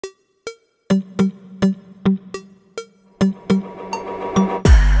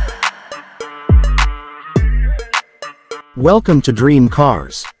Welcome to Dream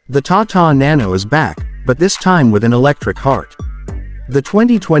Cars. The Tata Nano is back, but this time with an electric heart. The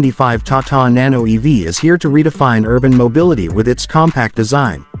 2025 Tata Nano EV is here to redefine urban mobility with its compact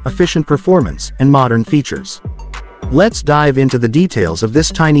design, efficient performance, and modern features. Let's dive into the details of this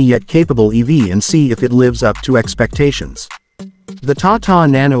tiny yet capable EV and see if it lives up to expectations. The Tata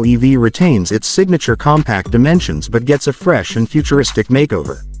Nano EV retains its signature compact dimensions but gets a fresh and futuristic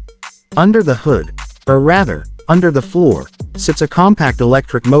makeover. Under the hood, or rather, under the floor, sits a compact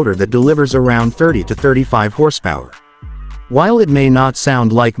electric motor that delivers around 30 to 35 horsepower. While it may not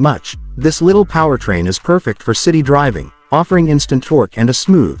sound like much, this little powertrain is perfect for city driving, offering instant torque and a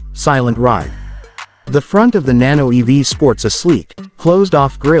smooth, silent ride. The front of the Nano EV sports a sleek,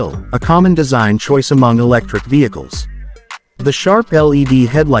 closed-off grille, a common design choice among electric vehicles. The sharp LED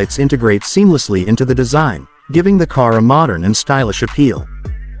headlights integrate seamlessly into the design, giving the car a modern and stylish appeal.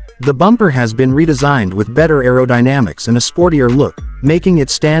 The bumper has been redesigned with better aerodynamics and a sportier look, making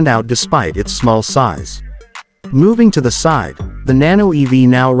it stand out despite its small size. Moving to the side, the Nano EV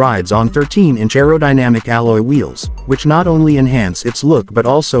now rides on 13-inch aerodynamic alloy wheels, which not only enhance its look but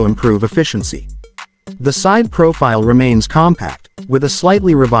also improve efficiency. The side profile remains compact, with a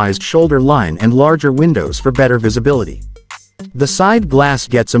slightly revised shoulder line and larger windows for better visibility. The side glass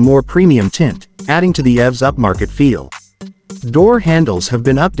gets a more premium tint, adding to the EV's upmarket feel. Door handles have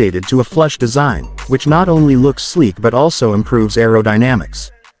been updated to a flush design, which not only looks sleek but also improves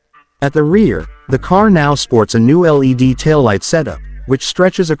aerodynamics. At the rear, the car now sports a new LED taillight setup, which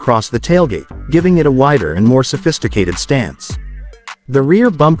stretches across the tailgate, giving it a wider and more sophisticated stance. The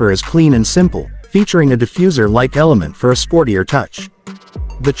rear bumper is clean and simple, featuring a diffuser-like element for a sportier touch.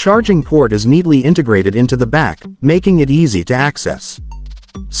 The charging port is neatly integrated into the back, making it easy to access.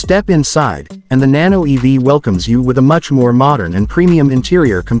 Step inside, and the Nano EV welcomes you with a much more modern and premium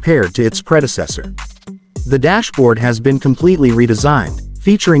interior compared to its predecessor. The dashboard has been completely redesigned,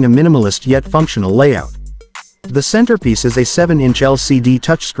 featuring a minimalist yet functional layout. The centerpiece is a 7-inch LCD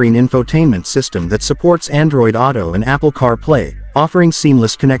touchscreen infotainment system that supports Android Auto and Apple CarPlay, offering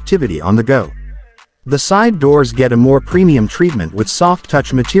seamless connectivity on the go. The side doors get a more premium treatment with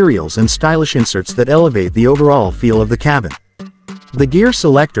soft-touch materials and stylish inserts that elevate the overall feel of the cabin. The gear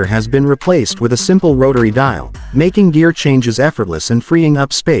selector has been replaced with a simple rotary dial, making gear changes effortless and freeing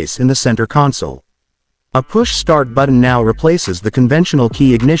up space in the center console. A push-start button now replaces the conventional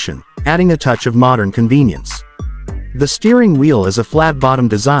key ignition, adding a touch of modern convenience. The steering wheel is a flat-bottom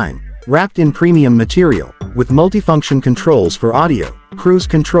design, wrapped in premium material, with multifunction controls for audio, cruise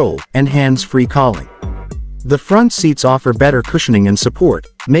control, and hands-free calling. The front seats offer better cushioning and support,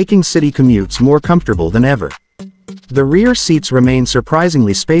 making city commutes more comfortable than ever. The rear seats remain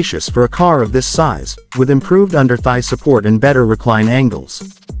surprisingly spacious for a car of this size, with improved under-thigh support and better recline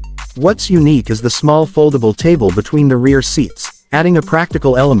angles. What's unique is the small foldable table between the rear seats, adding a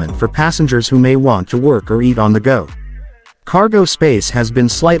practical element for passengers who may want to work or eat on the go. Cargo space has been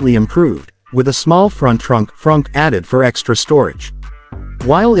slightly improved, with a small front trunk added for extra storage.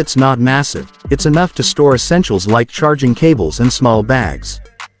 While it's not massive, it's enough to store essentials like charging cables and small bags.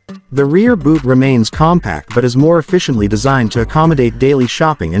 The rear boot remains compact but is more efficiently designed to accommodate daily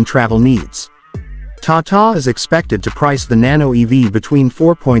shopping and travel needs. Tata is expected to price the Nano EV between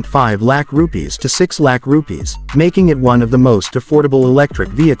 4.5 lakh rupees to 6 lakh rupees, making it one of the most affordable electric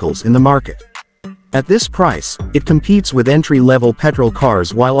vehicles in the market. At this price, it competes with entry-level petrol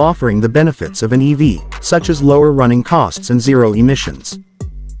cars while offering the benefits of an EV, such as lower running costs and zero emissions.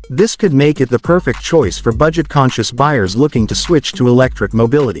 This could make it the perfect choice for budget-conscious buyers looking to switch to electric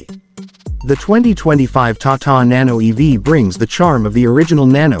mobility. The 2025 Tata Nano EV brings the charm of the original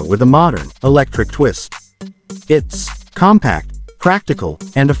Nano with a modern, electric twist. It's compact, practical,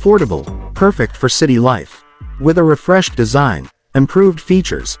 and affordable, perfect for city life. With a refreshed design, improved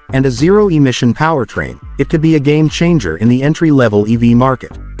features, and a zero-emission powertrain, it could be a game-changer in the entry-level EV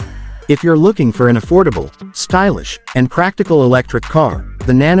market. If you're looking for an affordable, stylish, and practical electric car,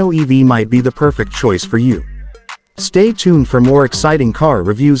 the Nano EV might be the perfect choice for you. Stay tuned for more exciting car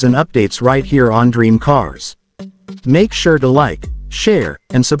reviews and updates right here on Dream Cars. Make sure to like, share,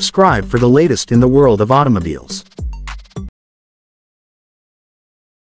 and subscribe for the latest in the world of automobiles.